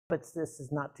but this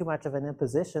is not too much of an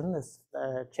imposition, this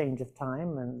change of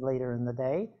time and later in the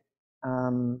day.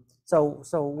 So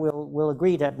we'll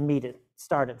agree to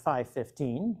start at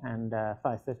 5:15 and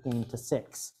 5:15 to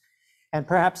 6. And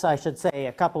perhaps I should say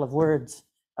a couple of words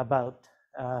about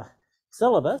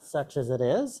syllabus, such as it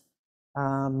is.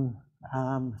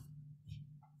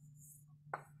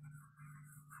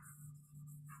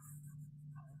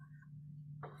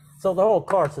 So the whole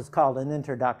course is called An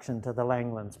Introduction to the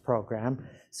Langlands Program.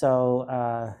 So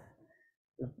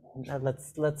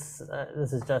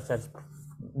this is just, I've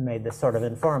made this sort of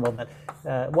informal, but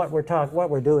what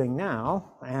we're doing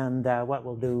now, and what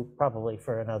we'll do probably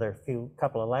for another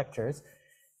couple of lectures,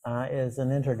 is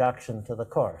an introduction to the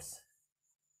course.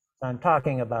 So I'm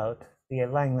talking about the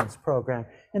Langlands program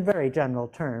in very general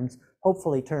terms,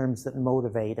 hopefully terms that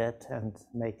motivate it and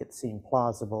make it seem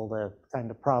plausible, the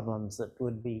kind of problems that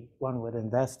one would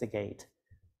investigate.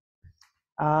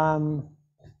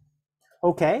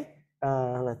 Okay,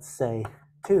 let's say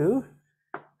 2.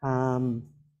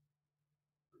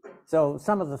 So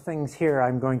some of the things here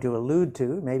I'm going to allude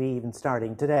to, maybe even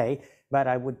starting today, but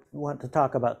I would want to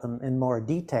talk about them in more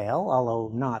detail, although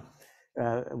not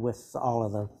with all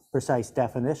of the precise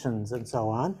definitions and so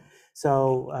on.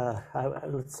 So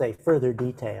let's say further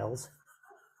details.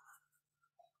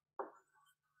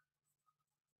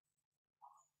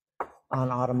 On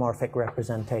automorphic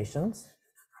representations.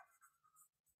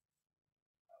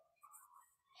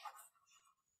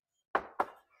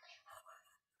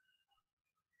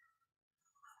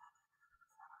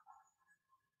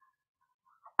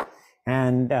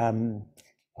 And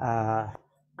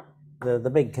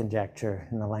the big conjecture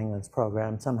in the Langlands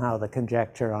program, somehow the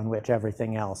conjecture on which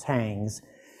everything else hangs,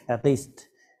 at least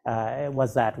it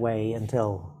was that way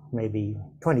until maybe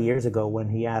 20 years ago when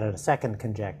he added a second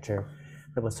conjecture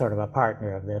that was sort of a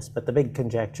partner of this. But the big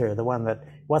conjecture, the one that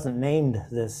wasn't named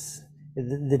this,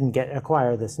 didn't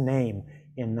acquire this name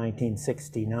in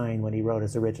 1969 when he wrote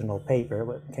his original paper,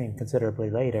 what came considerably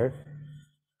later,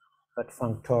 but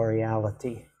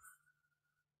functoriality.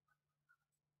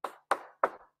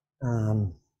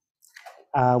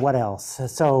 What else?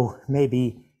 So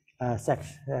maybe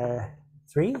section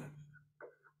 3.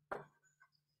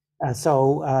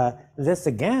 This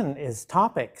again is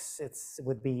topics. It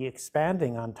would be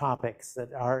expanding on topics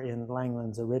that are in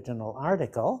Langland's original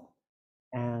article.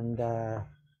 And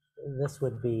this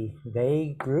would be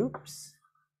vague groups,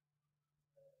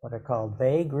 what are called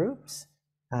vague groups,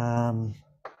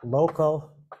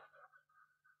 local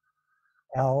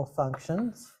L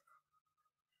functions,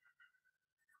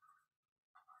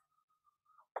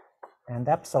 and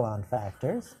epsilon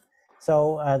factors.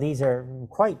 So these are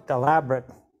quite elaborate,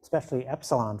 especially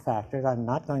epsilon factors. I'm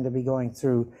not going to be going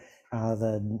through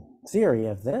the theory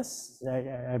of this.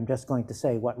 I'm just going to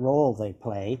say what role they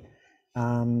play.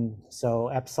 So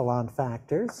epsilon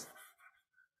factors.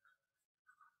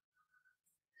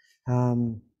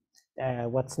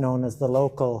 What's known as the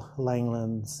local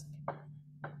Langlands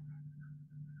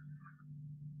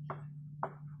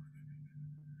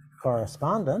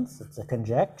correspondence. It's a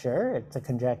conjecture. It's a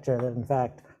conjecture that, in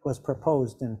fact, was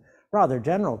proposed in rather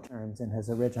general terms in his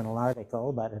original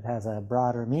article, but it has a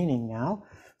broader meaning now.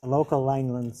 The local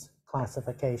Langlands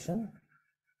classification.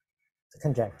 It's a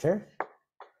conjecture.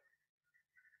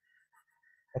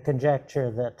 A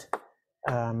conjecture that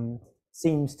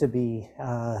seems to be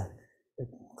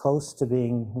close to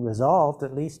being resolved,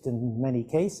 at least in many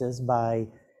cases, by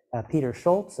Peter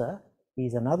Schulze.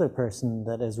 He's another person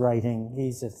that is writing,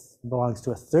 belongs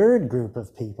to a third group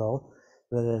of people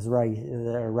that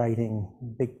are writing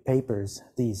big papers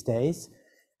these days.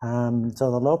 So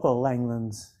the local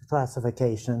Langlands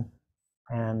classification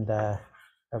and a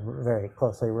very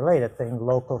closely related thing,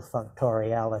 local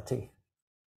functoriality.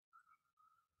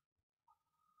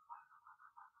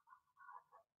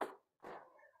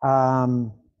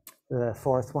 The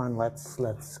fourth one,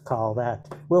 let's call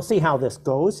that. We'll see how this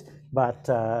goes, but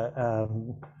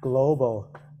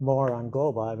global, more on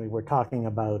global. I mean, we're talking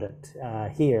about it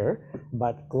here,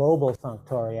 but global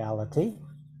functoriality.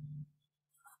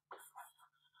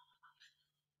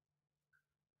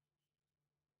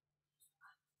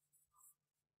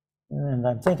 And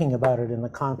I'm thinking about it in the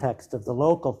context of the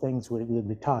local things we'll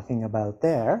be talking about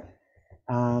there.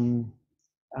 And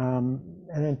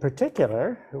in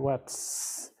particular,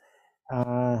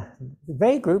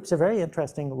 vague groups are very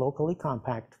interesting, locally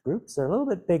compact groups. They're a little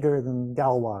bit bigger than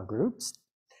Galois groups.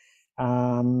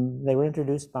 They were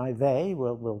introduced by Vey.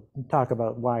 We'll talk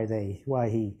about why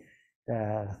he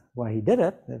did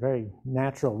it. A very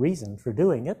natural reason for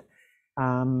doing it.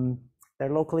 They're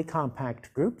locally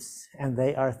compact groups, and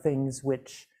they are things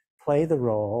which play the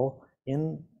role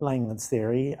in Langlands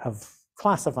theory of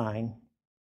classifying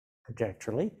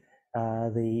conjecturally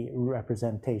the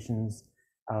representations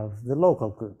of the local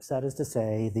groups. That is to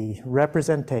say, the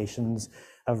representations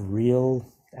of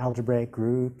real algebraic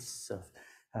groups, of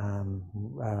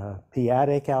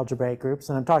p-adic algebraic groups,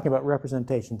 and I'm talking about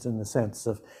representations in the sense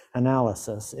of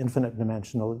analysis, infinite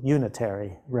dimensional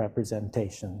unitary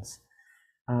representations.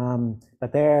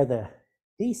 But they're the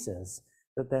pieces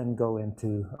that then go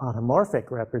into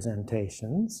automorphic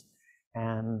representations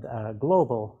and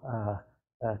global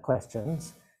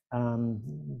questions. So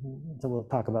we'll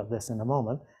talk about this in a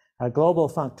moment. Global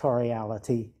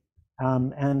functoriality.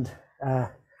 And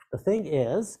the thing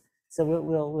is, so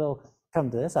we'll come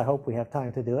to this. I hope we have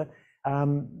time to do it.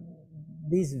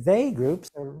 These Weil groups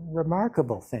are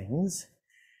remarkable things.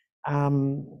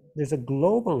 There's a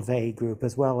global Weil group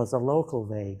as well as a local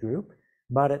Weil group,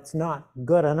 but it's not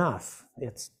good enough.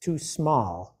 It's too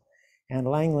small. And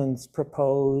Langlands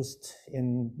proposed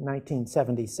in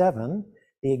 1977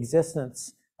 the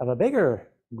existence of a bigger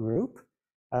group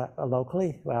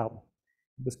locally. Well,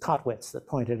 it was Kottwitz that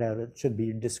pointed out it should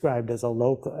be described as a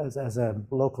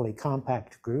locally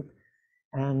compact group.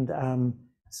 And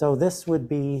so this would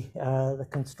be the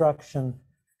construction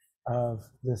of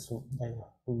this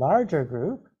larger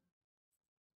group.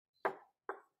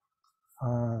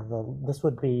 This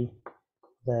would be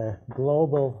the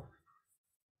global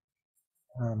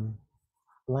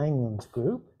Langlands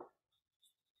group.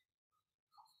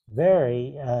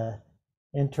 Very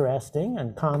interesting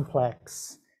and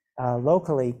complex,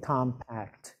 locally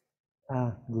compact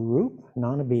group,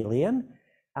 non-abelian,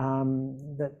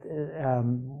 that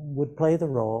would play the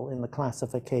role in the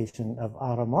classification of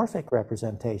automorphic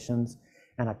representations,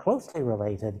 and a closely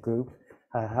related group.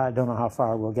 I don't know how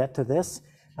far we'll get to this,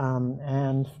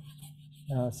 and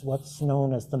what's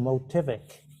known as the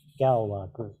motivic Galois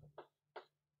group.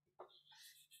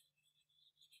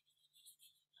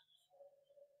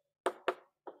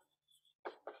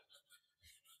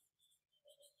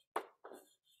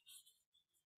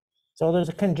 So there's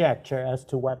a conjecture as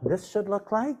to what this should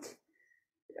look like.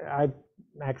 I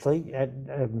actually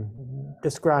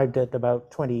described it about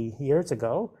 20 years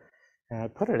ago, and I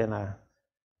put it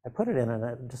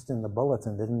just in the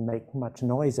bulletin. Didn't make much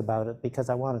noise about it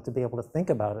because I wanted to be able to think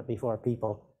about it before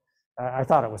people. I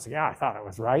thought it was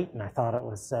right, and I thought it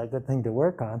was a good thing to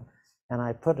work on, and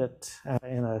I put it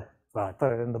I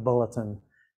put it in the bulletin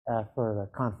for the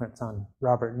conference on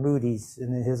Robert Moody's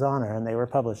in his honor, and they were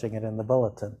publishing it in the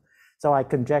bulletin. So I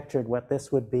conjectured what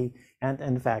this would be, and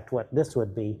in fact what this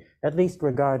would be, at least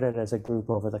regarded as a group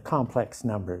over the complex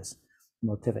numbers,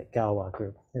 motivic Galois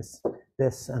group. This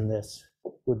and this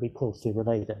would be closely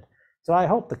related. So I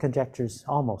hope the conjecture's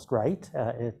almost right.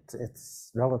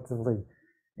 It's relatively,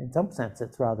 in some sense,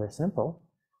 it's rather simple,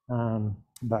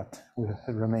 but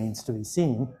it remains to be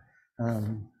seen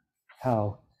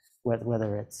how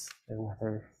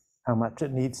much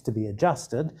it needs to be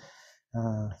adjusted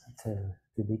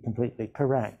to be completely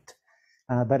correct.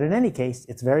 But in any case,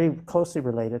 it's very closely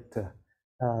related to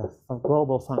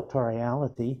global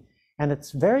functoriality, and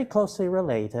it's very closely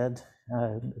related,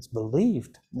 it's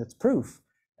believed, it's proof,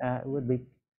 would be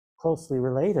closely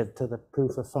related to the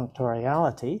proof of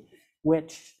functoriality,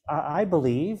 which I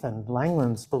believe, and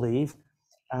Langlands believe,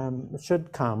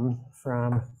 should come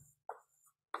from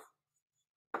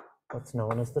what's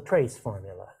known as the trace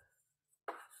formula.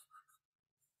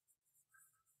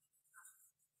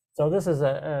 So this is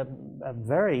a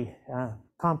very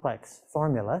complex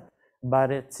formula, but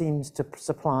it seems to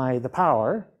supply the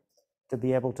power to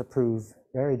be able to prove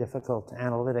very difficult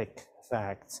analytic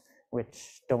facts,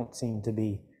 which don't seem to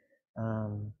be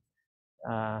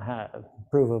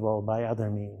provable by other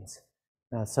means.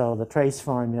 So the trace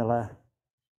formula,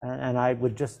 and I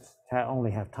would just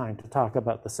only have time to talk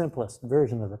about the simplest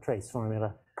version of the trace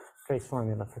formula for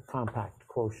compact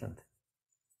quotient.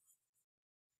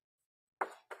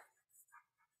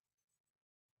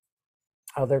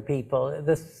 Other people,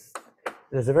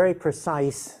 there's a very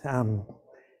precise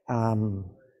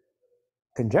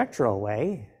conjectural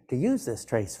way to use this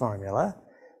trace formula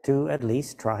to at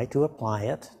least try to apply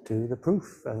it to the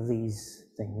proof of these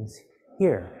things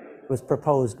here. It was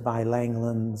proposed by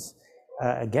Langlands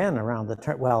again around the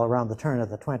turn of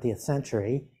the 20th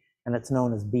century, and it's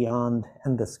known as beyond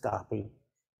endoscopy.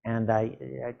 And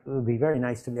it would be very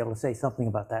nice to be able to say something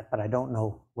about that, but I don't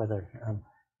know whether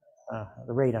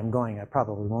the rate I'm going, I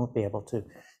probably won't be able to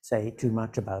say too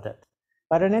much about it.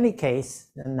 But in any case,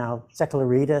 and now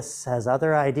Sekeleridis has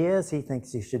other ideas. He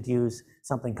thinks you should use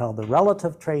something called the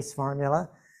relative trace formula,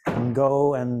 and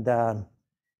Go and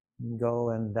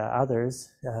others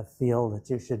feel that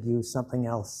you should use something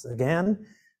else again,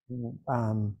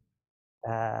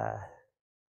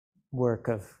 work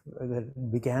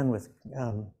that began with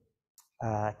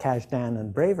Kazhdan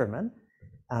and Braverman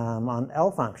on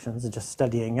L functions, just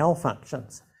studying L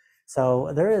functions.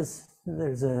 So there's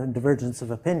a divergence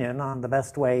of opinion on the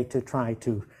best way to try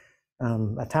to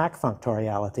attack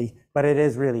functoriality, but it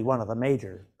is really one of the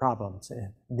major problems,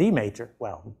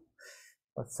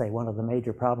 let's say one of the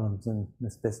major problems in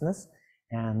this business.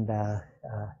 And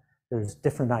there's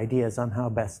different ideas on how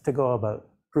best to go about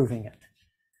proving it.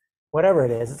 Whatever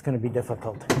it is, it's going to be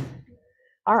difficult.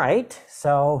 All right,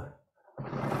 so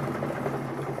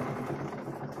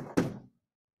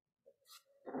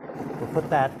we'll put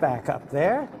that back up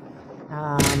there.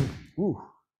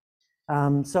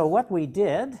 So what we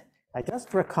did, I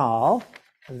just recall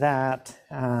that,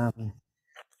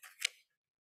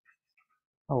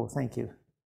 oh, thank you.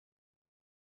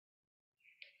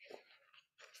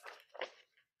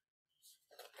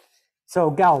 So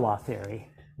Galois theory,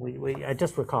 I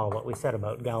just recall what we said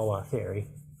about Galois theory.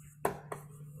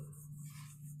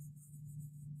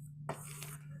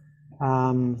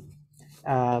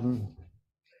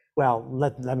 Well,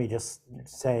 let me just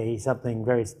say something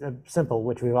very simple,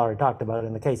 which we've already talked about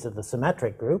in the case of the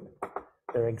symmetric group.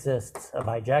 There exists a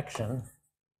bijection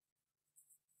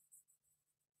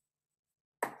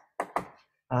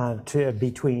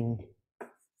between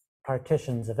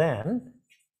partitions of n.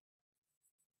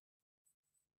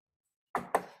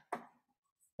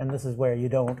 And this is where you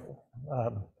don't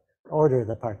order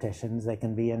the partitions. They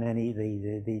can be in any,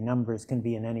 the numbers can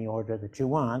be in any order that you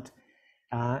want.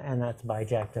 And that's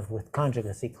bijective with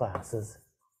conjugacy classes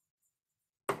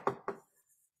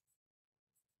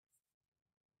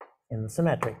in the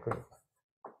symmetric group.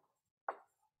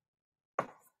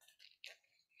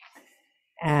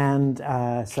 And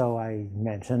so I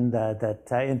mentioned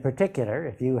that in particular,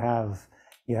 if you have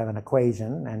an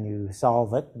equation and you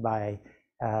solve it by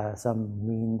some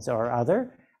means or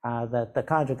other, that the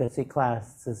conjugacy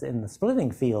classes in the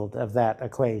splitting field of that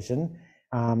equation,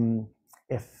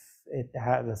 if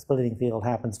the splitting field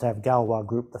happens to have Galois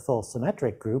group, the full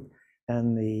symmetric group,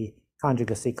 then the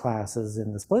conjugacy classes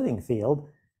in the splitting field,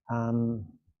 the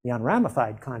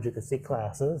unramified conjugacy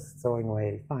classes, throwing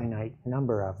away a finite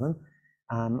number of them,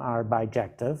 are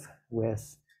bijective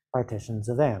with partitions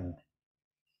of n.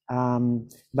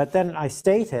 But then I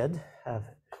stated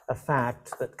a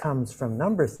fact that comes from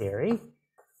number theory,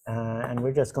 and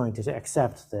we're just going to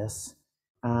accept this,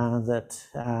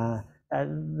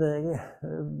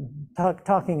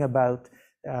 talking about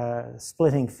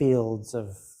splitting fields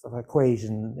of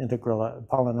integral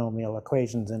polynomial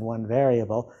equations in one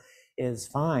variable is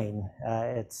fine.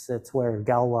 It's where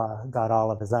Galois got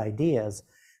all of his ideas,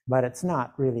 but it's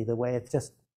not really the way. It's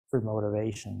just for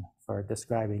motivation for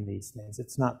describing these things.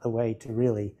 It's not the way to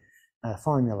really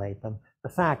formulate them. The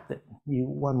fact that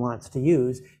one wants to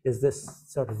use is this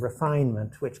sort of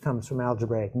refinement which comes from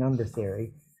algebraic number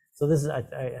theory. So this is,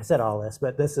 I said all this,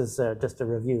 but this is just a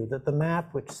review, that the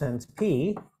map which sends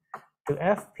P to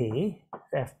FP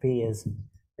is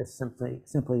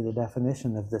simply the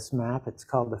definition of this map. It's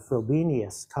called the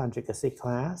Frobenius conjugacy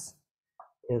class,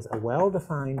 is a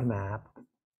well-defined map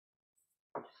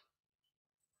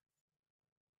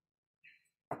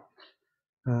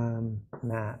from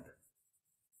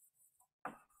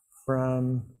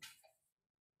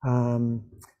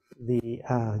the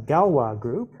Galois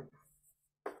group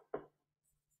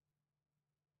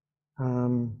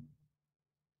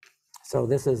so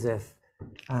this is if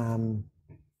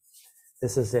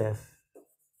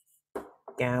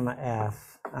gamma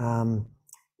f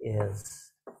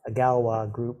is a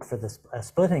Galois group for a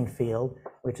splitting field,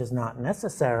 which is not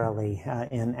necessarily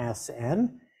in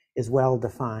Sn, is well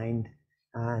defined.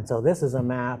 And so this is a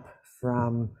map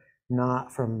from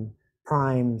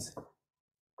primes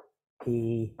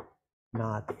P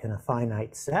not in a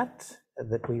finite set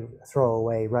that we throw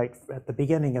away right at the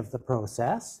beginning of the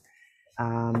process,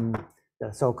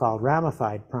 the so-called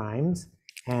ramified primes,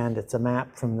 and it's a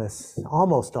map from this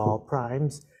almost all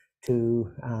primes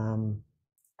to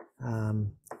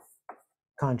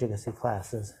conjugacy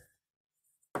classes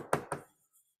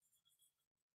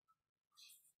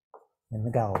in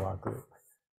the Galois group.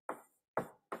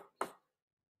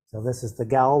 So this is the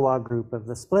Galois group of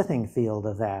the splitting field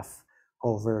of F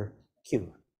over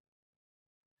Q.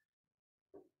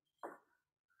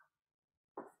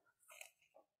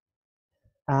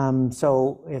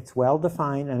 So it's well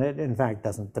defined, and it in fact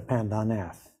doesn't depend on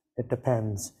F. It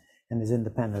depends and is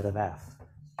independent of F.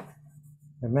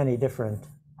 There are many different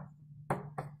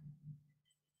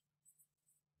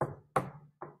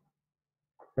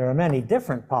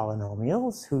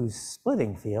polynomials whose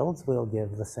splitting fields will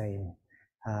give the same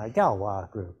Galois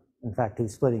group. in fact,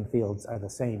 whose splitting fields are the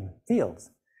same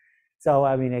fields. So,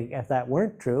 I mean, if that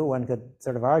weren't true, one could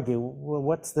sort of argue, well,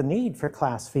 what's the need for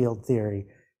class field theory?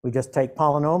 We just take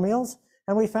polynomials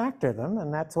and we factor them,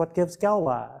 and that's what gives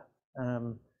Galois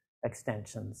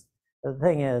extensions. The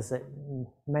thing is that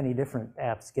many different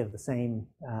F's give the same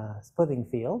splitting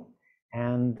field,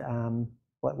 and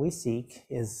what we seek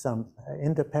is some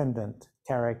independent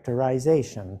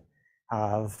characterization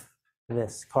of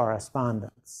this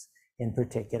correspondence. In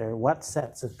particular, what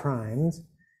sets of primes,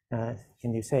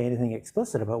 can you say anything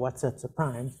explicit about what sets of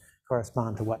primes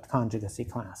correspond to what conjugacy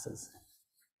classes?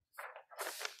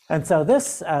 And so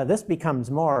this becomes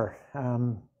more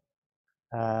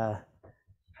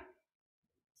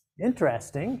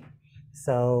interesting.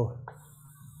 So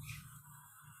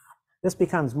this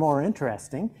becomes more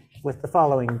interesting with the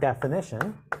following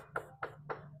definition.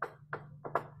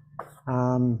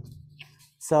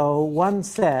 So one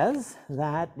says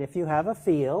that if you have a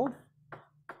field,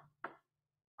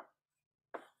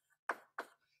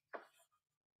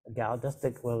 I'll just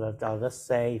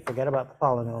say, forget about the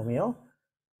polynomial,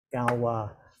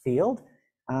 Galois field,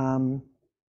 one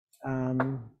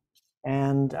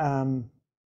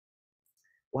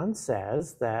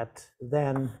says that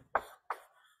then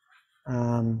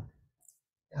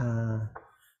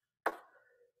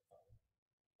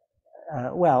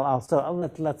well, I'll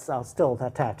still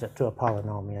attach it to a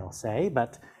polynomial, say,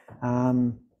 but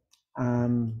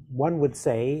one would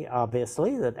say,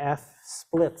 obviously, that F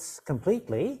splits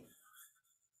completely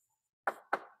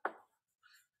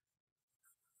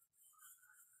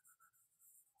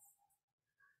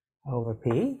over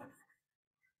P.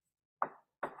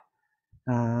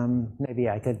 Maybe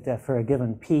I could, for a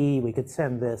given P, we could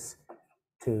send this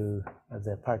to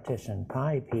the partition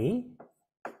pi P.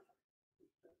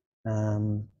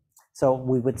 So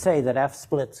we would say that F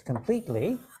splits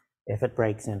completely if it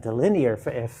breaks into linear,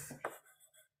 if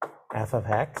f of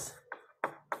x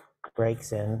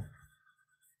breaks in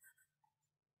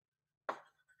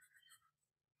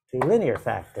to linear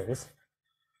factors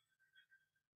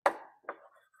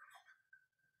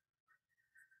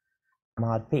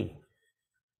mod P.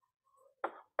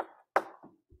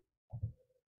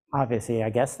 Obviously, I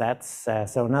guess that's,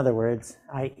 so in other words,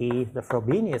 i.e. the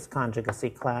Frobenius conjugacy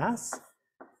class,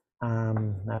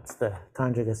 that's the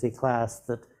conjugacy class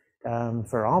that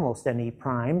for almost any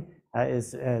prime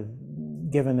is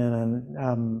given in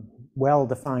a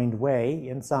well-defined way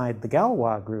inside the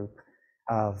Galois group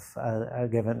of a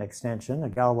given extension, a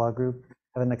Galois group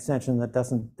of an extension that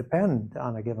doesn't depend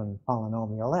on a given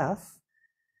polynomial f,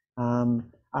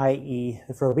 i.e.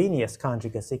 the Frobenius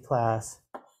conjugacy class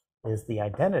is the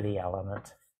identity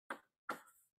element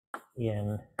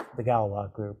in the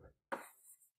Galois group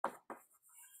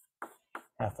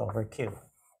f over q.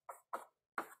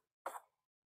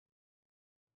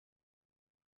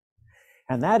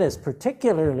 And that is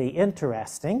particularly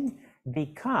interesting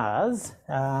because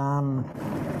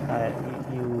I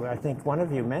think one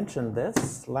of you mentioned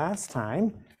this last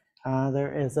time.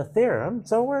 There is a theorem.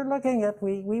 So we're looking at,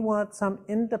 we want some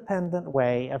independent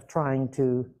way of trying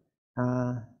to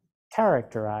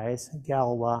characterize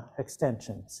Galois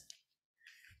extensions.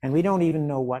 And we don't even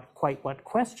know quite what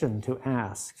question to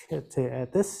ask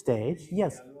at this stage.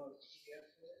 Yes.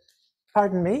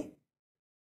 Pardon me?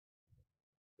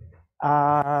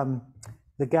 The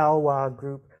Galois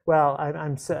group. Well,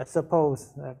 I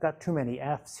suppose I've got too many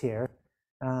F's here.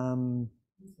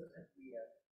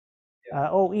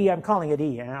 Oh, E, I'm calling it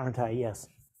E, aren't I? Yes,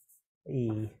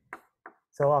 E.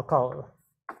 So I'll call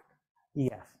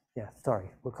it EF. Yeah, sorry,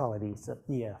 we'll call it E, so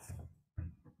EF.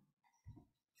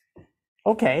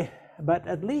 Okay, but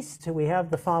at least we have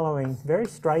the following very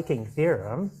striking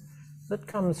theorem that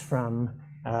comes from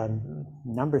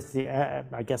number theory,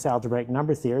 I guess algebraic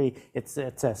number theory. It's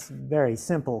a very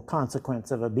simple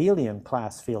consequence of abelian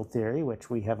class field theory, which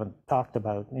we haven't talked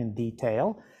about in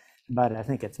detail, but I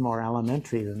think it's more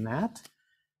elementary than that.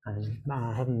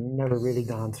 I haven't never really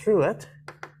gone through it.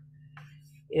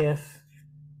 If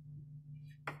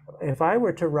I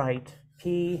were to write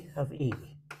P of E,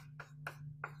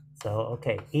 so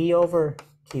okay, E over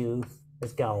Q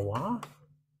is Galois.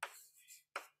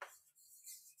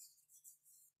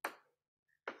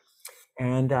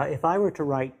 And if I were to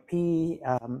write P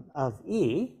of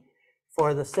E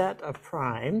for the set of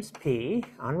primes, P,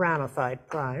 unramified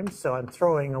primes, so I'm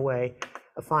throwing away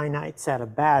a finite set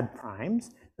of bad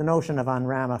primes. The notion of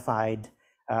unramified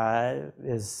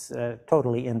is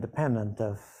totally independent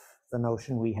of the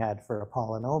notion we had for a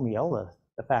polynomial,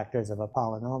 the factors of a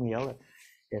polynomial.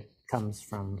 It comes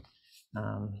from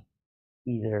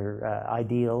either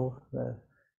ideal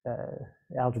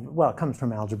algebra, well, it comes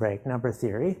from algebraic number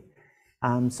theory.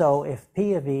 So if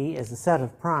P of E is a set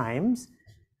of primes,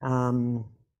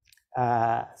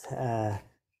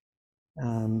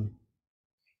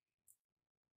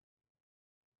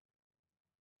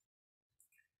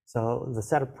 so the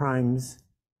set of primes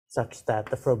such that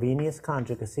the Frobenius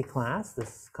conjugacy class,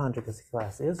 this conjugacy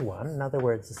class is 1. In other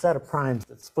words, the set of primes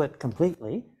that split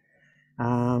completely,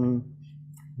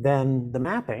 then the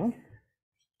mapping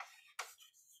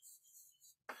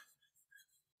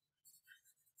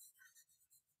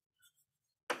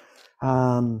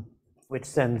which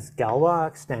sends Galois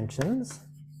extensions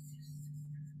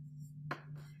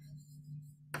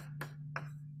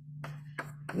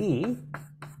E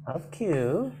of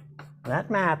Q, that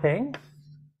mapping,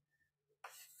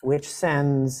 which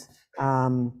sends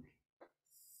that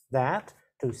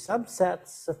to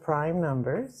subsets of prime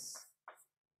numbers.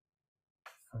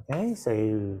 Okay,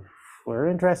 so we're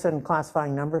interested in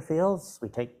classifying number fields. We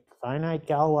take finite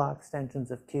Galois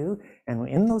extensions of Q, and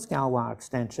in those Galois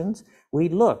extensions, we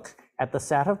look at the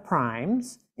set of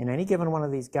primes. In any given one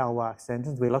of these Galois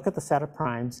extensions, we look at the set of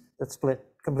primes that split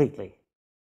completely.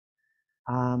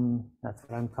 That's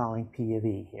what I'm calling P of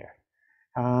E here.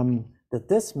 That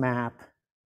this map,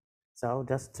 so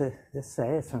just to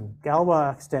say, it's from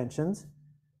Galois extensions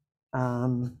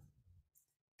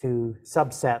to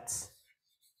subsets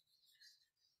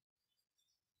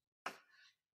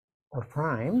of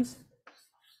primes.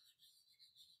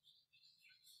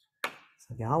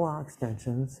 So Galois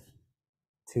extensions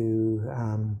to,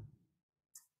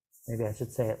 maybe I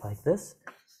should say it like this,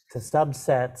 to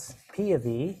subsets P of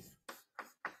E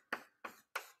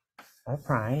of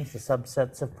primes, the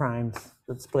subsets of primes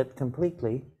that split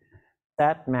completely.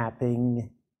 That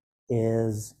mapping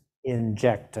is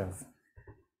injective.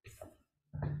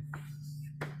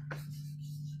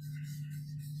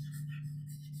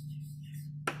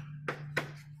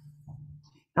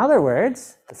 In other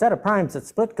words, the set of primes that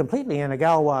split completely in a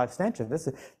Galois extension, this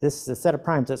is the set of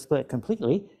primes that split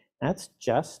completely, that's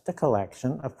just a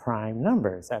collection of prime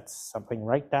numbers. That's something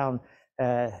right down,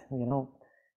 you don't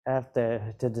have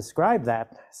to describe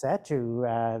that set. You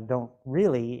don't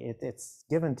really, it's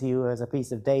given to you as a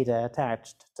piece of data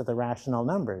attached to the rational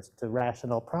numbers, to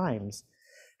rational primes.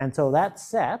 And so that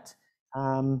set,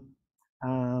 let's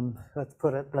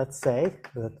say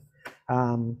that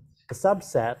the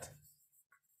subset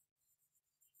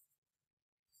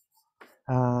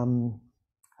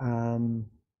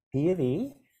P of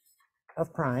E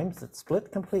of primes that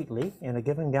split completely in a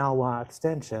given Galois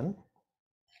extension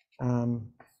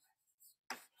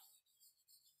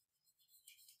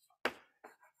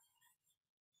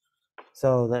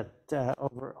so that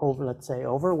let's say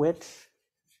over which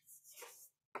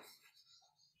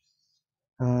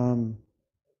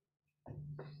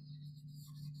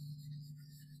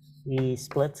E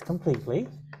splits completely.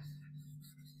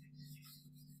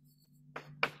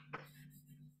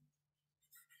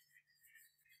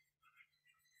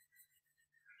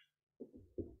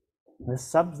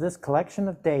 This collection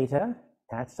of data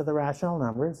attached to the rational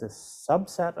numbers, this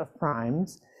subset of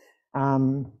primes,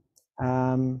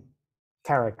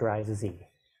 characterizes E.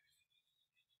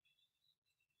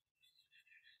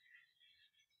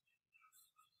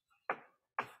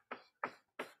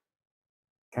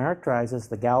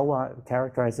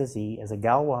 Characterizes E as a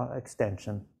Galois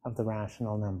extension of the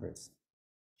rational numbers.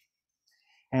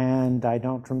 And I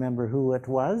don't remember who it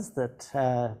was that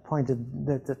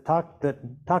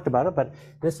talked about it, but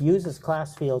this uses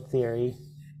class field theory.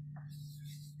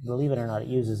 Believe it or not, it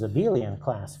uses abelian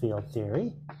class field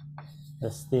theory.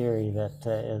 This theory that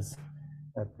is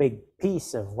a big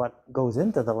piece of what goes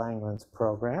into the Langlands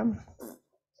program.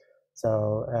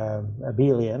 So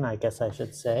abelian, I guess I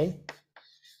should say.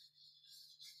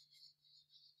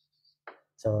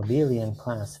 So abelian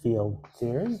class field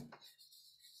theory,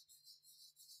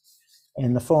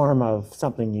 in the form of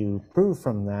something you prove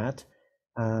from that,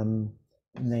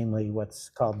 namely what's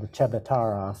called the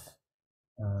Chebatarov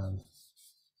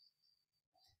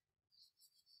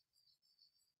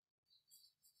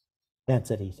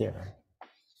density theory.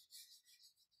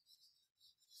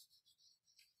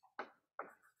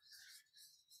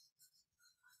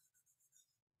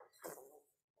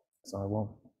 So I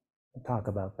won't talk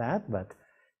about that, but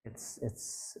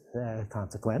it's a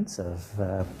consequence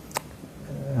of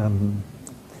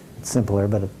simpler,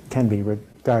 but it can be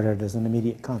regarded as an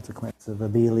immediate consequence of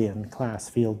abelian class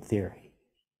field theory.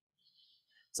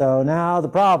 So now the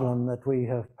problem that we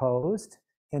have posed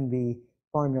can be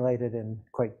formulated in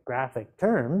quite graphic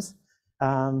terms.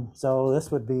 So this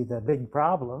would be the big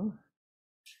problem.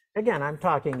 Again, I'm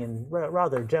talking in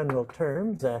rather general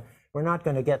terms. We're not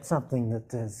going to get something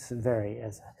that is very,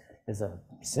 as is a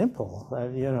simple,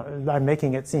 I'm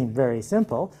making it seem very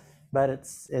simple, but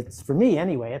it's for me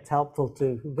anyway, it's helpful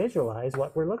to visualize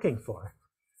what we're looking for.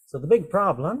 So the big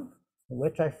problem,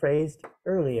 which I phrased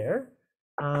earlier,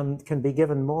 can be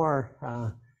given more,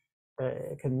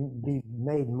 can be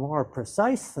made more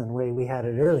precise than the way we had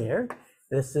it earlier.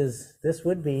 This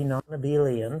would be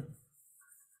non-abelian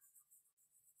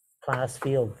class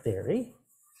field theory.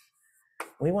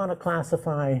 We want to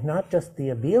classify not just the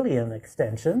abelian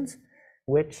extensions,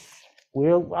 which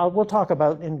we'll talk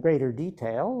about in greater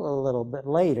detail a little bit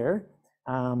later.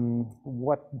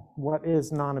 What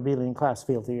is non-abelian class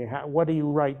field theory? What do you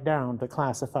write down to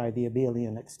classify the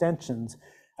abelian extensions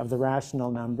of the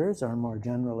rational numbers, or more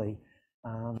generally,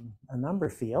 a number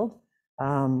field?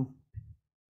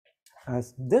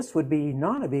 This would be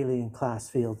non-abelian class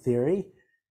field theory.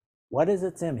 What is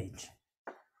its image?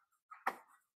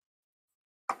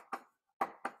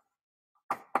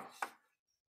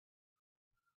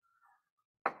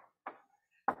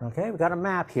 Okay, we've got a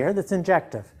map here that's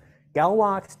injective.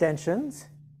 Galois extensions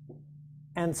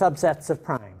and subsets of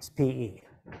primes, PE.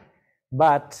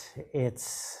 But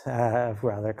it's a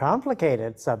rather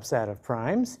complicated subset of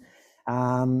primes.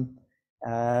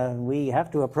 We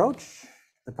have to approach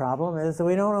the problem is that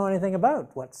we don't know anything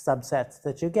about what subsets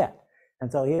that you get.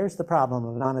 And so here's the problem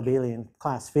of non-abelian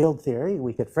class field theory.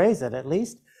 We could phrase it at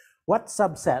least. What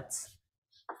subsets,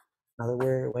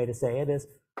 another way to say it is,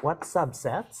 what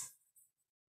subsets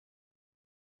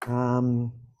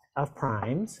of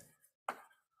primes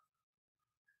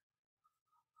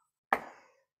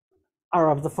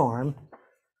are of the form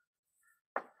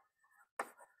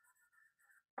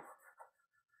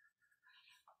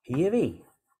P of E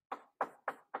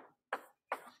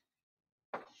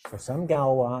for some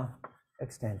Galois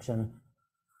extension,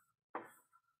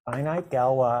 finite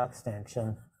Galois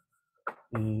extension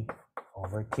E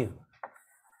over Q.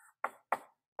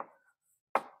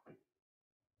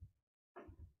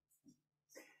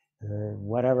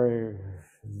 Whatever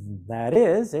that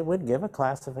is, it would give a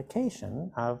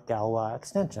classification of Galois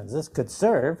extensions. This could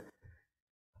serve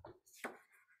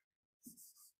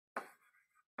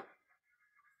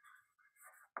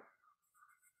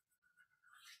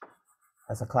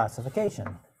as a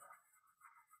classification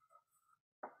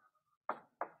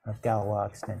of Galois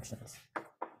extensions.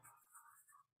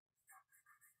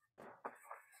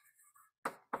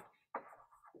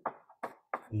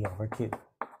 E over Q.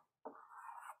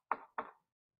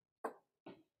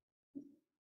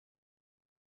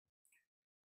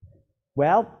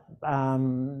 Well,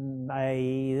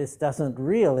 this doesn't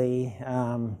really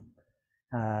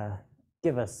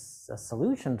give us a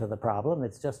solution to the problem.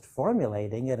 It's just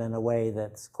formulating it in a way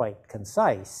that's quite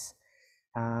concise.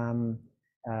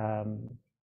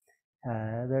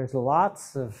 There's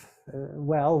lots of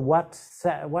what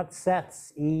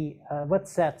sets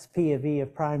P of E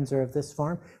of primes are of this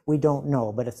form? We don't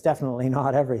know, but it's definitely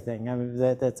not everything. I mean,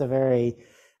 that's a very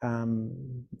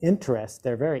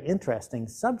they're very interesting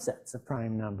subsets of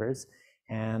prime numbers,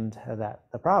 and that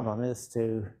the problem is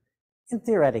to, in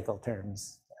theoretical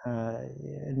terms,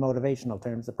 in motivational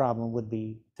terms, the problem would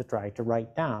be to try to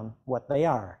write down what they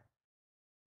are.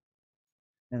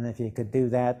 And if you could do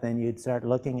that, then you'd start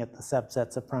looking at the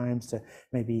subsets of primes to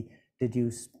maybe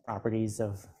deduce properties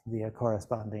of the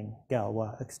corresponding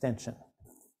Galois extension.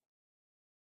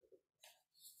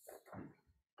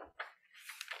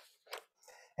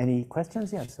 Any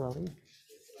questions? Yes, Ali.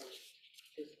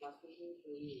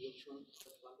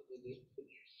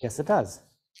 Yes, it does.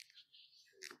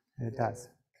 It does.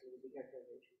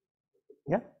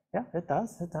 Yeah, it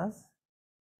does. It does.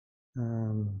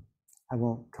 I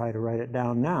won't try to write it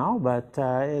down now, but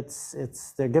they're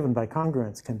given by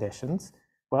congruence conditions.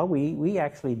 Well, we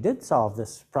actually did solve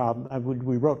this problem.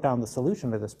 We wrote down the solution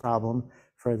to this problem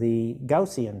for the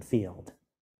Gaussian field.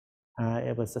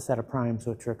 It was a set of primes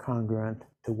which were congruent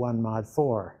to 1 mod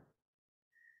 4.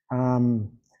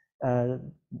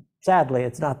 Sadly,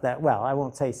 it's not that well. I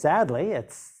won't say sadly.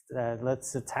 It's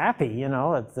happy. You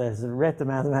know, the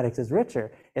mathematics is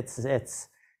richer.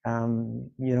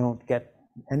 You don't get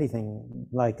anything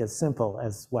like as simple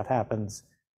as what happens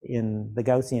in the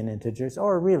Gaussian integers,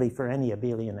 or really for any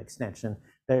abelian extension.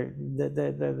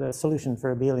 The solution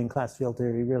for abelian class field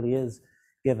theory really is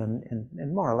given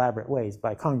in more elaborate ways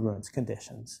by congruence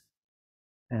conditions.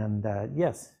 And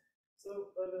yes? So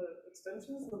are the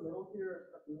extensions in the middle here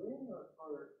abelian, or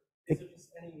is it just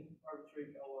any arbitrary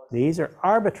Galois? These are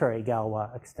arbitrary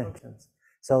Galois extensions.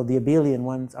 So the abelian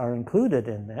ones are included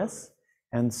in this.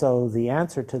 And so the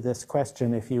answer to this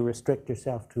question, if you restrict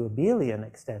yourself to abelian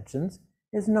extensions,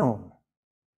 is known.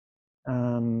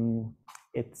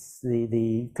 it's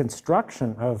the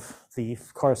construction of the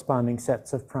corresponding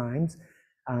sets of primes.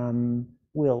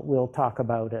 We'll talk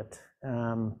about it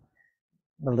a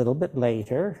little bit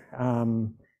later.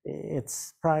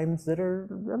 It's primes that are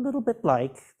a little bit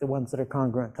like the ones that are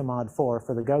congruent to mod 4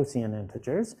 for the Gaussian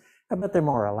integers, but they're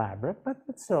more elaborate, but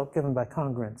still given by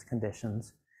congruence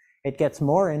conditions. It gets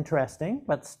more interesting,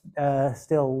 but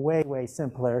still way, way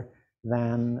simpler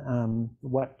than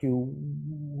what you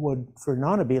would for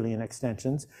non-abelian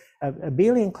extensions.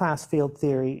 Abelian class field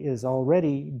theory is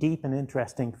already deep and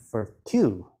interesting for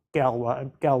Q,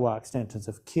 Galois extensions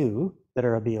of Q that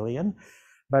are abelian,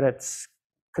 but it's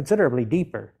considerably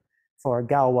deeper for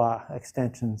Galois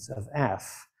extensions of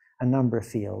F, a number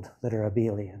field that are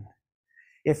abelian.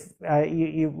 If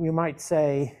you might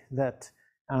say that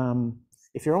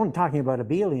if you're only talking about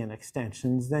abelian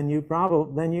extensions, then you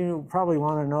probably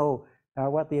want to know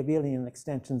what the abelian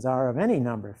extensions are of any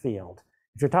number field.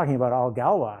 If you're talking about all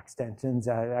Galois extensions,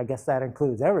 I guess that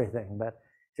includes everything. But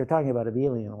if you're talking about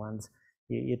abelian ones,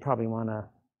 you'd probably want to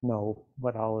know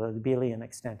what all the abelian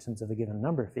extensions of a given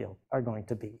number field are going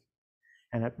to be.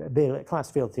 And class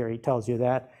field theory tells you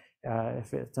that.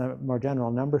 If it's a more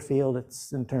general number field,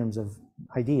 it's in terms of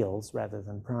ideals rather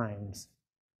than primes.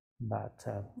 But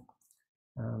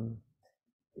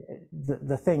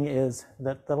the thing is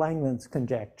that the Langlands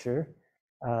conjecture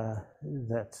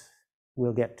that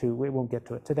we'll get to, we won't get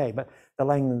to it today, but the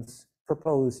Langlands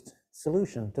proposed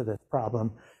solution to this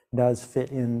problem does fit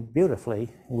in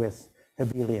beautifully with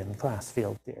abelian class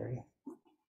field theory.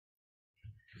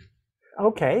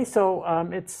 Okay, so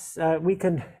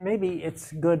maybe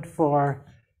it's good for,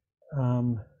 I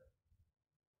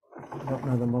don't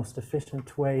know the most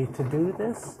efficient way to do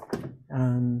this.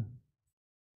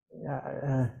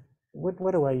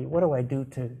 What do I do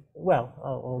to, well,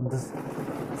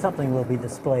 something will be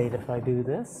displayed if I do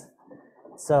this.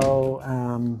 So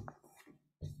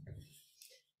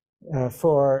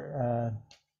for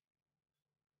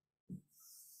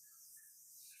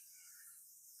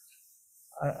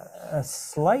a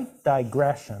slight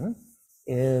digression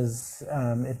is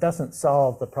it doesn't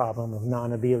solve the problem of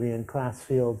non-abelian class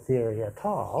field theory at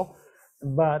all,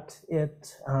 but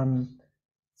it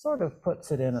sort of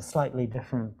puts it in a slightly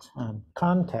different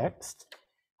context.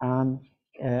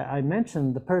 I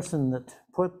mentioned the person that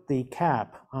put the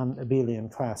cap on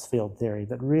abelian class field theory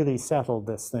that really settled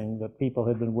this thing that people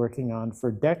had been working on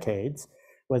for decades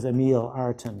was Emil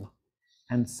Artin.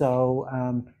 And so,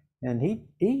 and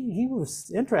he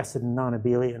was interested in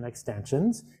non-abelian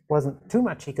extensions. Wasn't too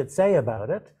much he could say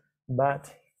about it,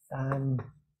 but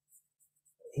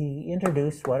he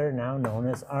introduced what are now known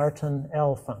as Artin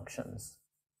L functions.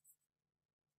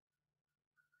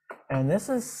 And this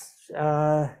is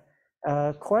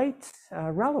quite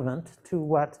relevant to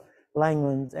what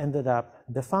Langlands ended up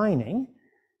defining.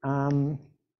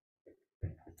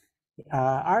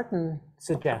 Artin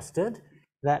suggested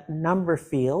that number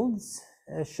fields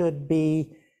should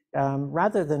be,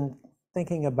 rather than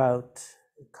thinking about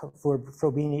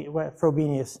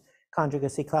Frobenius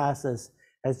conjugacy classes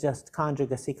as just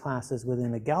conjugacy classes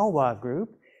within a Galois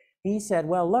group, he said,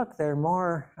 well, look, they're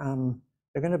going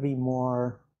to be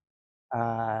more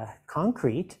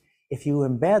concrete if you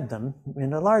embed them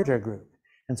in a larger group.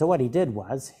 And so what he did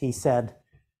was he said,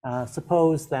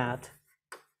 suppose that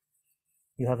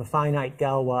you have a finite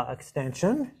Galois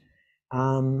extension.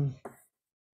 So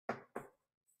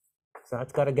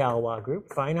it's got a Galois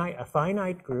group, a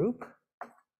finite group.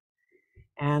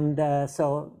 And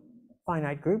so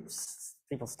finite groups,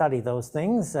 people study those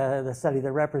things, they study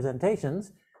the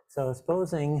representations. So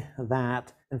supposing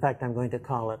that, in fact, I'm going to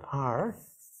call it R.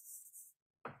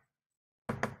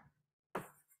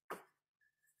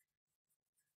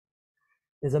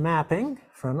 Is a mapping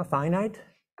from a finite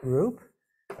group,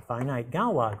 a finite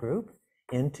Galois group,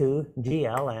 into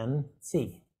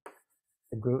GLNC,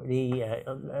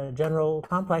 the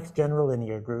complex general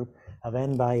linear group of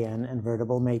n by n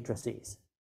invertible matrices.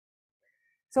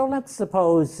 So let's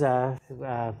suppose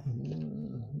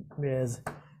is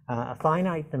a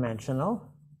finite dimensional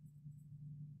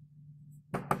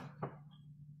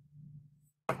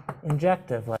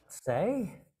injective, let's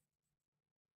say,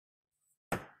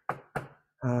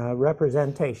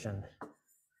 representation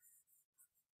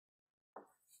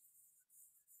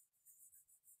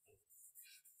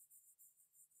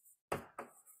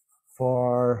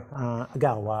for a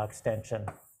Galois extension.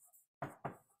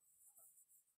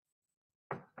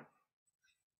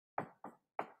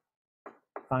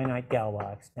 Finite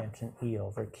Galois extension E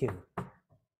over Q.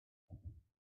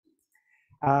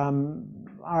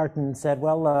 Artin said,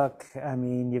 well, look, I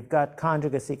mean, you've got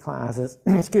conjugacy classes,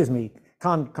 excuse me,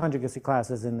 conjugacy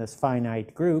classes in this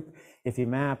finite group, if you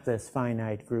map this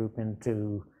finite group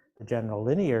into the general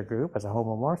linear group as a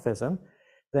homomorphism,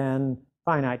 then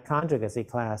finite conjugacy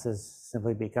classes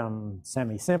simply become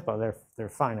semi-simple. They're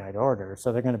finite order,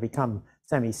 so they're going to become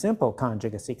semi-simple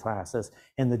conjugacy classes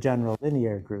in the general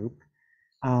linear group.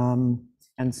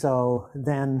 And so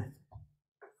then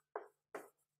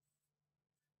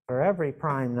for every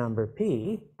prime number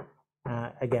p,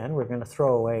 again, we're going to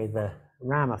throw away the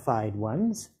ramified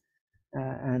ones.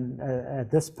 And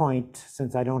at this point,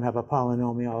 since I don't have a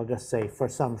polynomial, I'll just say for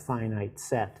some finite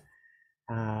set,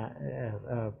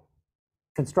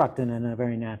 constructed in a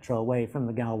very natural way from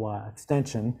the Galois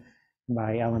extension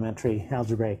by elementary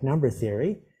algebraic number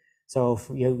theory. So if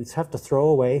you have to throw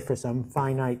away for some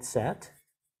finite set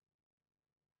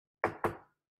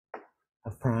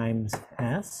of primes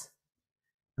S,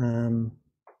 you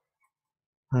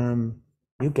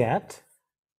get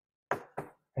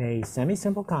a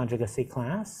semi-simple conjugacy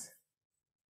class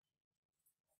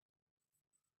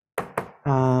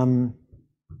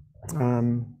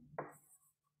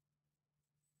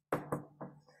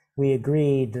we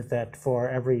agreed that for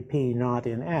every p not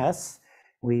in S,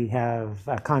 we have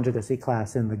a conjugacy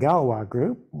class in the Galois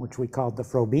group, which we called the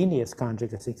Frobenius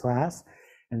conjugacy class.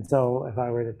 And so if I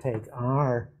were to take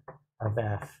R of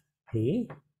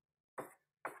Fp,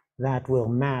 that will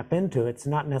map into, it's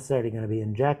not necessarily going to be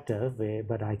injective,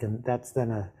 but that's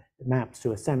then it maps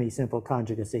to a semi-simple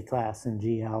conjugacy class in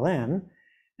GLN.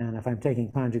 And if I'm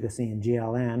taking conjugacy in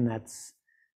GLN, that's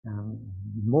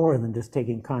more than just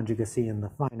taking conjugacy in the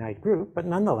finite group, but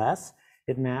nonetheless,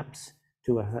 it maps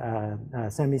to a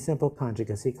semi-simple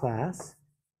conjugacy class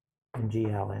in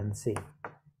GLNC.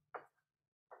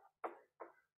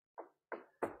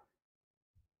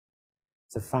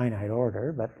 It's a finite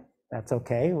order, but that's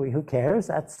okay. Who cares?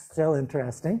 That's still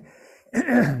interesting.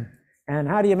 And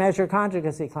how do you measure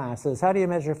conjugacy classes? How do you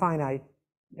measure finite?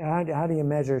 How do you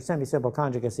measure semi-simple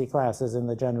conjugacy classes in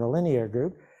the general linear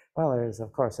group? Well, there's,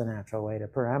 of course, a natural way to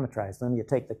parameterize them. You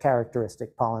take the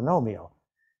characteristic polynomial,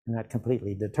 and that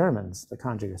completely determines the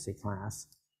conjugacy class.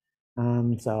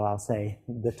 So I'll say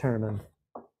determine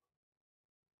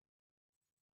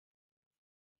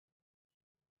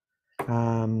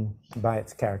by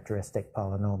its characteristic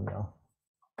polynomial.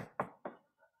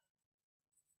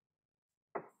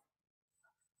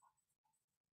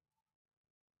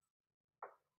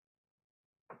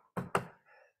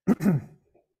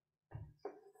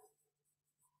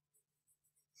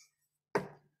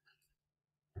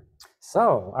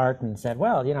 So Artin said,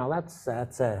 well, you know, that's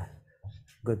a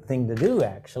good thing to do,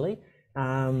 actually.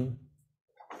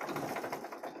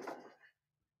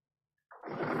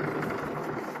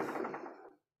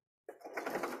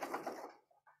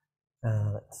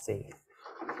 Let's see.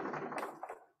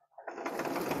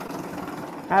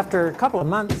 After a couple of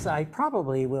months, I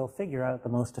probably will figure out the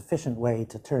most efficient way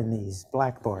to turn these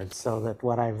blackboards so that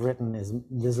what I've written is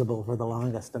visible for the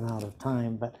longest amount of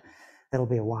time, but it'll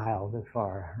be a while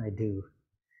before I do.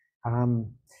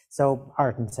 So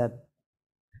Artin said,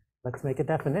 let's make a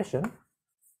definition.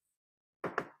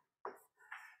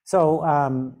 So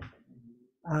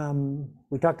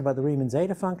we talked about the Riemann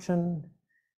zeta function.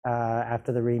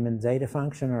 After the Riemann zeta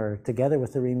function, or together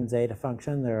with the Riemann zeta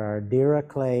function, there are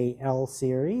Dirichlet L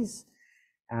series,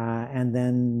 and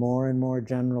then more and more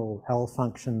general L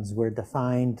functions were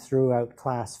defined throughout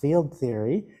class field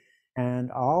theory, and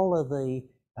all of the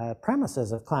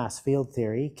premises of class field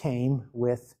theory came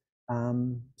with,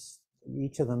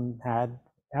 each of them had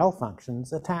L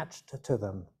functions attached to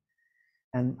them.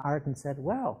 And Artin said,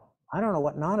 well, I don't know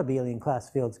what non-abelian class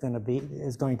field is going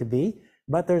to be,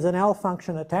 but there's an L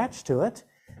function attached to it.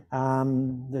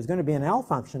 There's going to be an L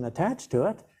function attached to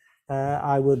it.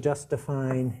 I will just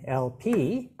define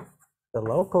LP, the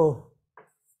local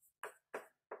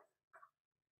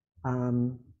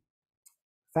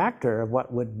factor of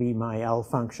what would be my L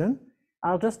function.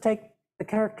 I'll just take the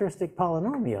characteristic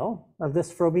polynomial of this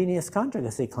Frobenius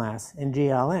conjugacy class in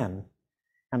GLN.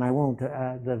 And I won't,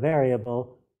 the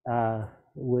variable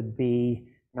would be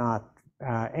not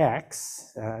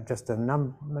x, just a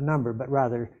number, but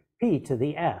rather p to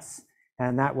the s.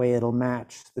 And that way it'll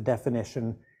match the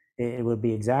definition. It would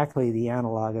be exactly the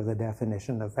analog of the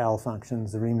definition of L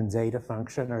functions, the Riemann zeta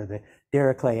function, or the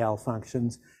Dirichlet L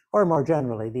functions, or more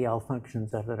generally, the L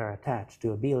functions that are attached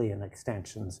to abelian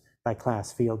extensions by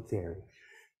class field theory.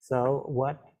 So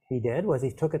what he did was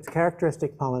he took its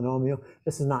characteristic polynomial.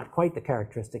 This is not quite the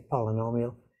characteristic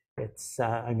polynomial. It's,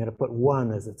 I'm going to put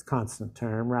 1 as its constant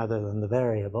term rather than the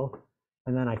variable.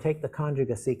 And then I take the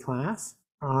conjugacy class,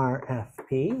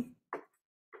 RFP,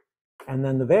 and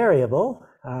then the variable,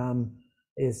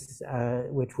 is,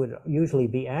 which would usually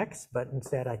be x, but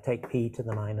instead I take p to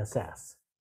the minus s.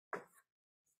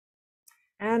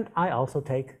 And I also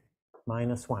take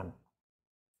minus 1.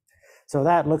 So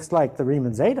that looks like the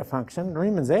Riemann zeta function. The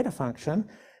Riemann zeta function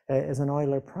is an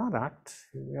Euler product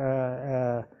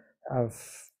of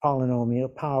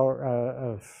polynomial power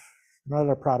of an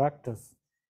Euler product of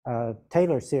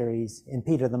Taylor series in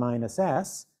p to the minus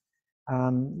s,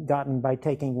 gotten by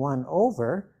taking 1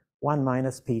 over 1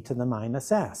 minus p to the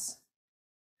minus s.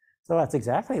 So that's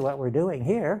exactly what we're doing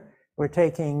here. We're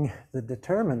taking the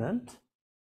determinant,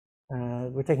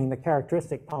 we're taking the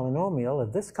characteristic polynomial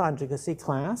of this conjugacy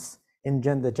class in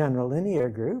the general linear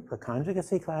group, a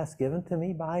conjugacy class given to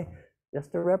me by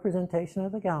just a representation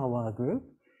of the Galois group,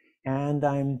 and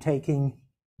I'm taking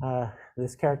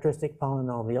this characteristic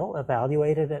polynomial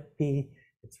evaluated at p.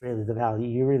 It's really the value,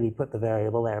 you really put the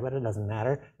variable there, but it doesn't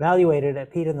matter. Evaluated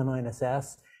at p to the minus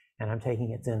s, and I'm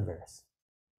taking its inverse.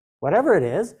 Whatever it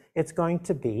is, it's going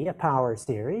to be a power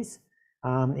series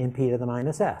in p to the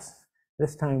minus s,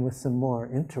 this time with some more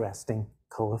interesting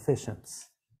coefficients.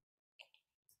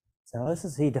 So this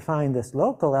is, he defined this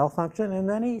local L function, and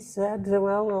then he said,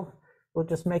 well, we'll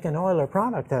just make an Euler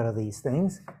product out of these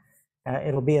things.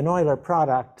 It'll be an Euler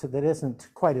product that isn't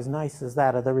quite as nice as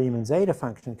that of the Riemann zeta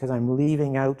function, because I'm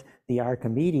leaving out the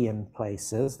Archimedean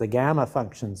places, the gamma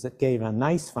functions that gave a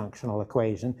nice functional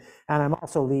equation, and I'm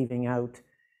also leaving out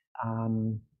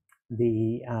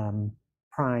the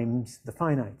primes, the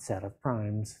finite set of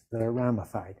primes that are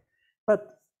ramified.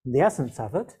 But the essence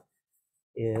of it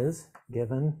is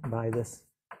given by this,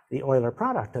 the Euler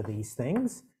product of these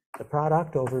things, the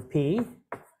product over P,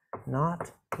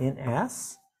 not in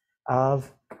S,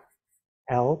 of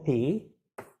LP,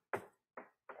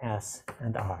 S,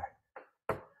 and R.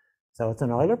 So it's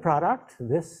an Euler product.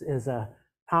 This is a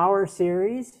power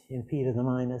series in P to the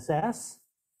minus S,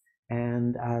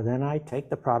 and then I take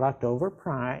the product over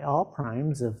all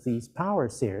primes of these power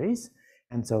series,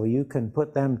 and so you can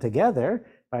put them together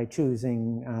by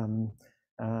choosing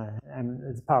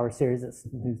and the power series, its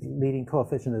leading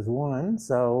coefficient is 1,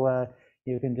 so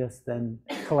you can just then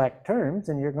collect terms,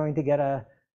 and you're going to get a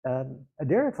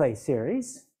Dirichlet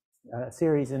series, a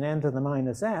series in n to the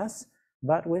minus s,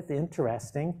 but with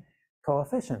interesting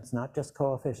coefficients, not just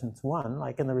coefficients 1,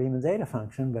 like in the Riemann zeta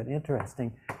function, but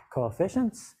interesting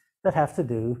coefficients that have to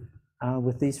do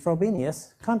with these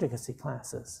Frobenius conjugacy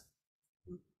classes.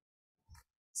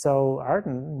 So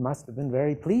Artin must have been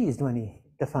very pleased when he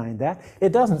defined that.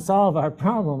 It doesn't solve our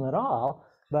problem at all,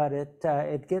 but it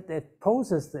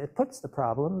puts the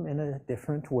problem in a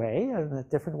different way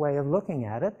of looking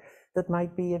at it that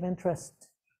might be of interest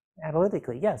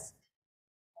analytically. Yes?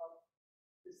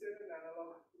 Is there an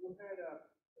analog? You had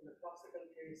in the classical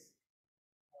case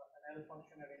an L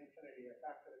function at infinity, a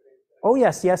factor at infinity. Oh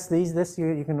yes, this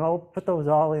you can all put those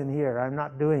all in here. I'm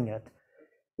not doing it.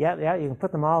 Yeah, you can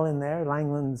put them all in there.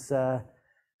 Langlands,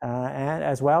 and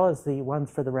as well as the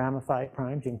ones for the ramified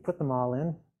primes, you can put them all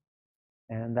in,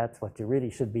 and that's what you really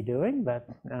should be doing. But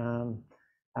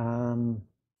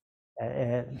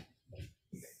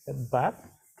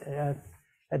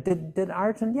did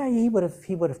Artin? Yeah, he would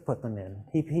have put them in.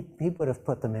 He would have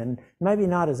put them in. Maybe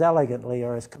not as elegantly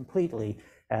or as completely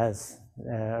as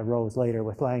arose later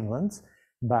with Langlands,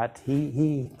 but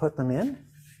he put them in.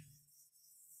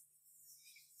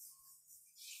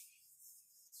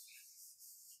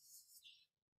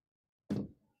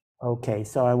 Okay,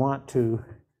 so I want to,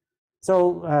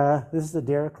 this is the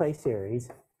Dirichlet series.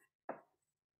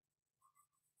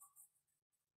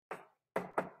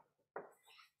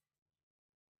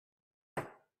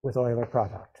 With Euler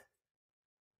product.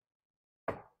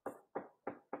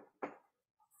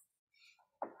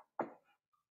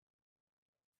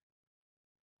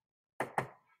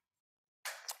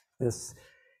 This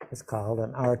is called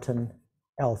an Artin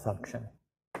L function.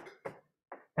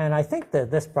 And I think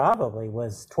that this probably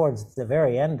was towards the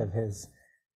very end of his,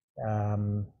 I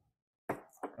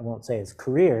won't say his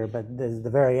career, but the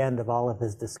very end of all of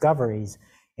his discoveries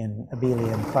in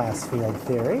abelian class field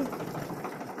theory.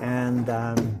 And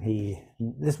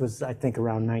this was, I think,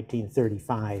 around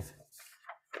 1935.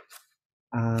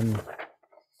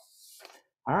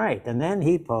 All right, and then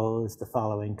he posed the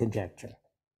following conjecture.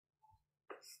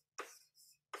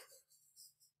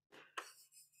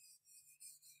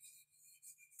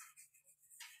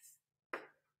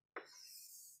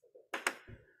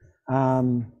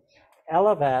 L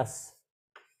of S,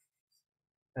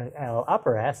 L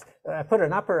upper S, I put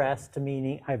an upper S to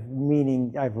meaning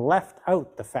I've left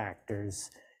out the factors,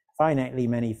 finitely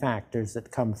many factors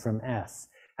that come from S.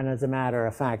 And as a matter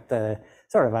of fact, the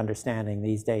sort of understanding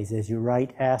these days is you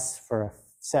write S for a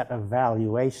set of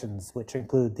valuations, which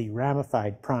include the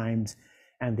ramified primes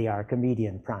and the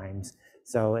Archimedean primes.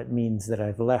 So it means that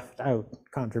I've left out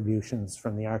contributions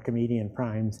from the Archimedean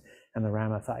primes and the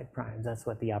ramified primes. That's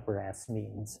what the upper S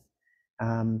means.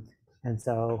 And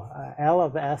so L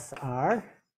of SR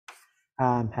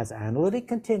has analytic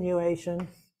continuation.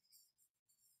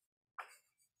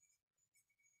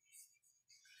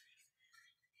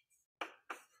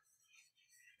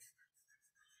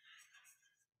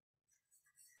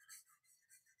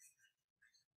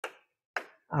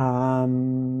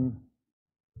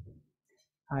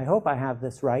 I hope I have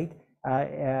this right.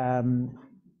 It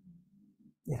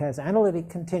has analytic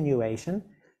continuation.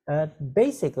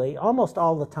 Basically, almost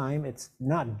all the time, it's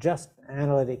not just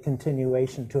analytic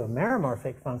continuation to a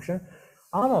meromorphic function.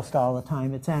 Almost all the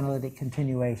time, it's analytic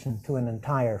continuation to an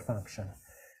entire function.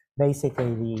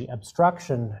 Basically, the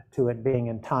obstruction to it being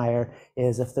entire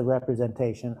is if the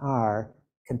representation R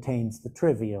contains the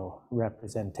trivial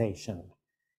representation.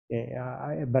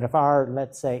 But if R,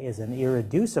 let's say, is an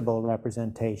irreducible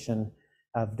representation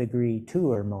of degree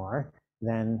 2 or more,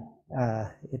 then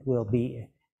it will be,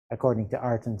 according to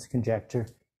Artin's conjecture,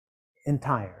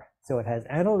 entire. So it has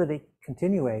analytic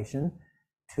continuation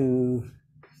to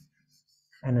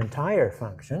an entire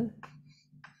function.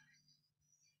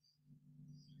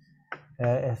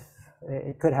 If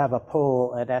it could have a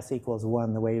pole at s equals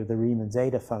 1 the way the Riemann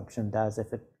zeta function does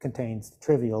if it contains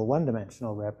trivial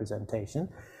one-dimensional representation.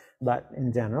 But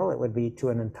in general, it would be to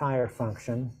an entire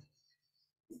function,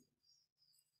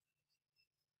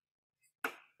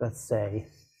 let's say,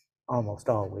 almost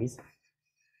always.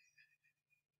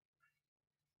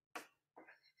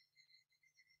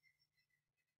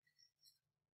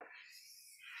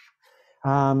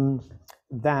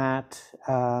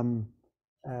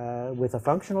 With a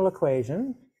functional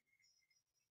equation,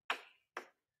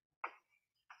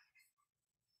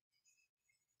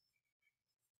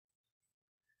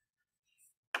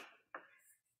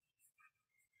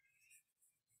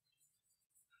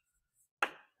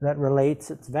 that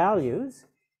relates its values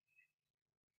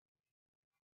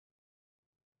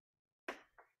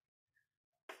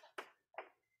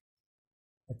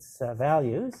at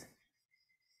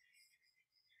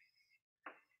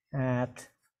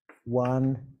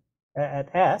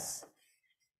s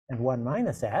and 1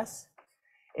 minus s.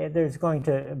 There's going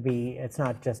to be, it's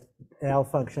not just L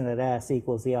function at s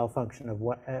equals the L function of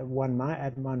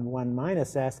 1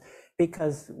 minus s,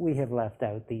 because we have left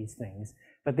out these things.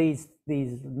 But these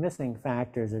missing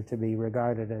factors are to be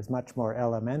regarded as much more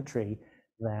elementary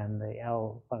than the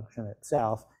L function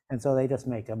itself. And so they just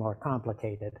make a more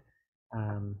complicated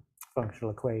functional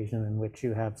equation in which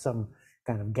you have some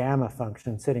kind of gamma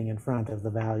function sitting in front of the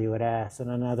value at s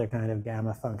and another kind of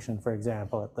gamma function, for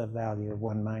example, at the value of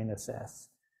 1 minus s.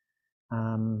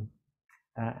 And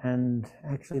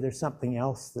actually, there's something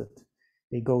else that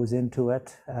it goes into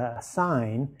it, a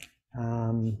sign,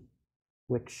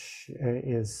 which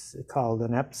is called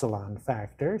an epsilon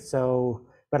factor. So,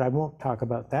 but I won't talk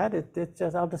about that.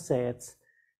 I'll just say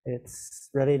it's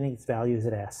relating its values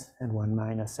at s and 1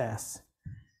 minus s.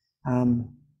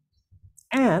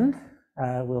 And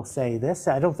we'll say this.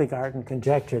 I don't think Artin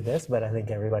conjectured this, but I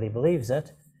think everybody believes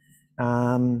it.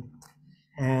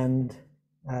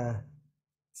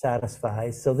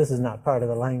 Satisfies, so this is not part of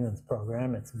the Langlands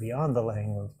program, it's beyond the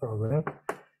Langlands program,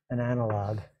 an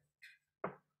analog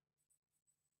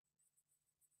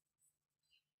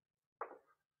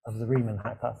of the Riemann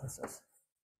hypothesis.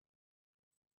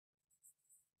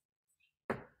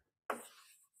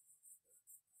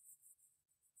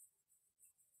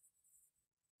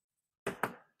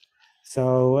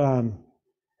 So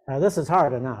this is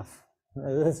hard enough.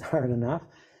 This is hard enough,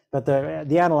 but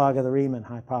the analog of the Riemann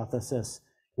hypothesis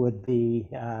would be,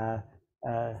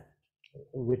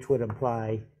 which would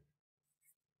imply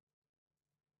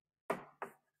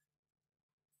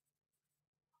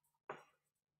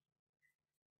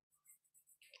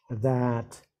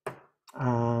that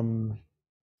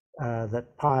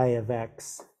that pi of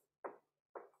x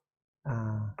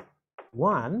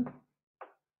 1,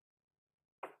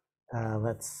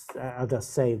 I'll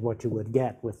just say what you would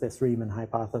get with this Riemann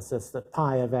hypothesis, that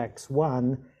pi of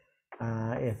x1,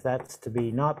 if that's to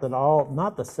be not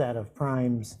the set of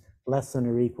primes less than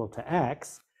or equal to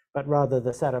x, but rather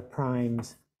the set of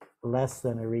primes less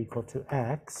than or equal to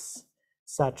x,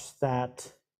 such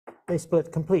that they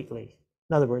split completely.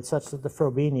 In other words, such that the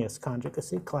Frobenius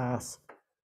conjugacy class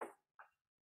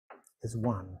is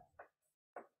 1.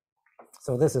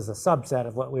 So this is a subset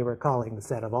of what we were calling the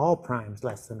set of all primes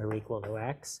less than or equal to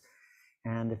x.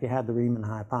 And if you had the Riemann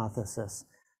hypothesis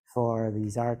for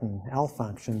these Artin L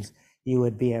functions, you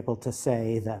would be able to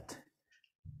say that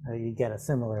you get a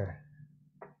similar,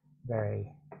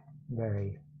 very,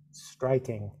 very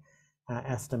striking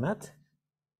estimate.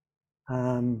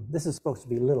 This is supposed to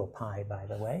be little pi, by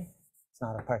the way. It's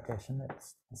not a partition,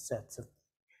 it's sets of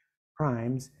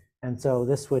primes. And so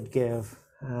this would give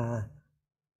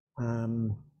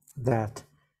that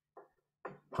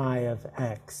pi of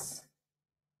x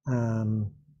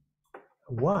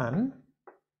 1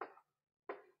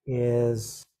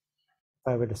 is,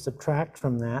 if I were to subtract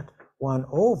from that, 1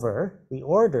 over the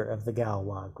order of the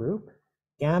Galois group.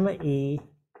 Gamma E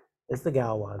is the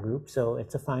Galois group, so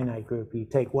it's a finite group. You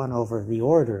take 1 over the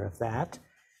order of that,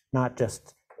 not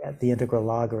just at the integral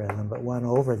logarithm, but 1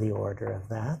 over the order of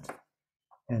that,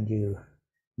 and you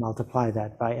multiply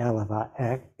that by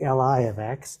Li of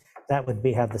x. That would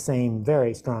have the same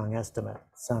very strong estimate,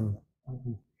 some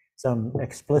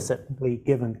explicitly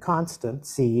given constant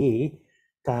CE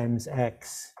times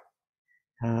x.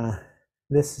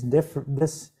 This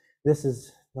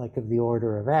is like of the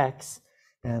order of x,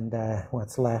 and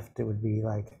what's left, it would be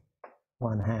like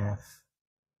 1/2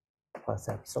 plus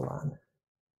epsilon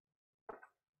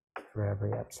for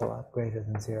every epsilon greater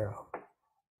than 0.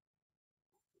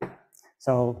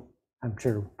 So I'm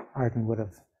sure Arden would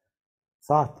have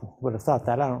thought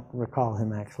that. I don't recall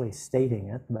him actually stating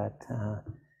it, but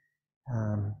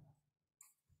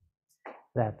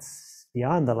that's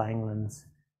beyond the Langlands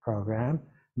program.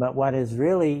 But what is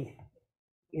really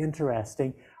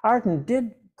interesting, Arden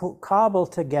did cobble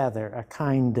together a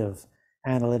kind of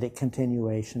analytic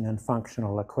continuation and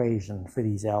functional equation for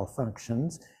these L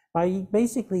functions by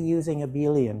basically using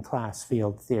abelian class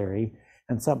field theory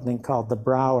and something called the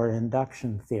Brouwer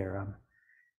induction theorem.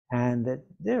 And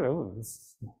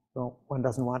one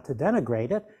doesn't want to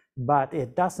denigrate it, but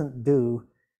it doesn't do,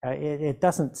 it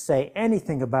doesn't say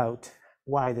anything about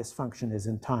why this function is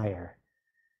entire.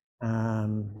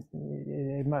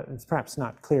 It's perhaps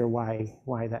not clear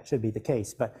why that should be the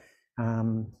case, but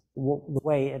the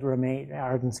way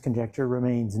Arden's conjecture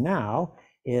remains now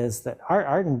is that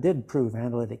Arden did prove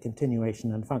analytic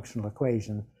continuation and functional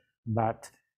equation, but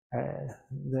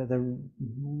the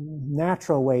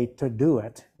natural way to do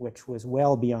it, which was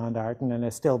well beyond Arden and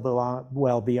is still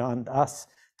well beyond us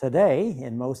today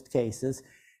in most cases,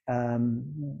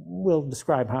 we'll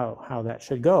describe how that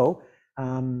should go,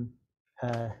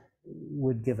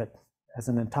 would give it as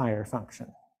an entire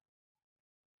function.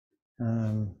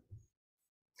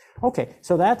 Okay,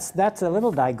 so that's a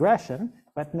little digression,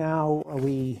 but now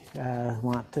we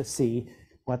want to see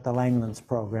what the Langlands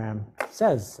program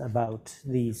says about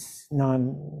these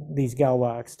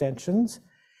Galois extensions,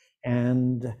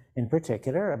 and in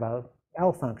particular about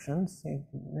L functions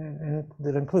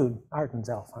that include Arden's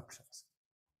L functions.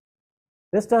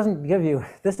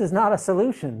 This is not a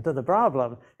solution to the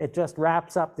problem. It just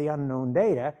wraps up the unknown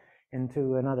data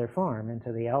into another form,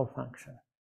 into the L function.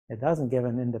 It doesn't give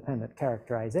an independent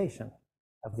characterization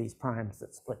of these primes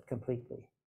that split completely.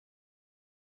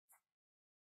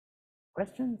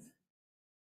 Questions?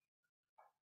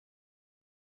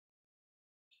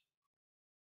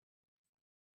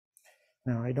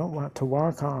 Now, I don't want to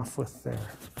walk off with their,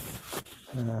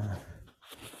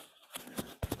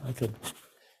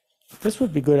 this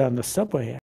would be good on the subway.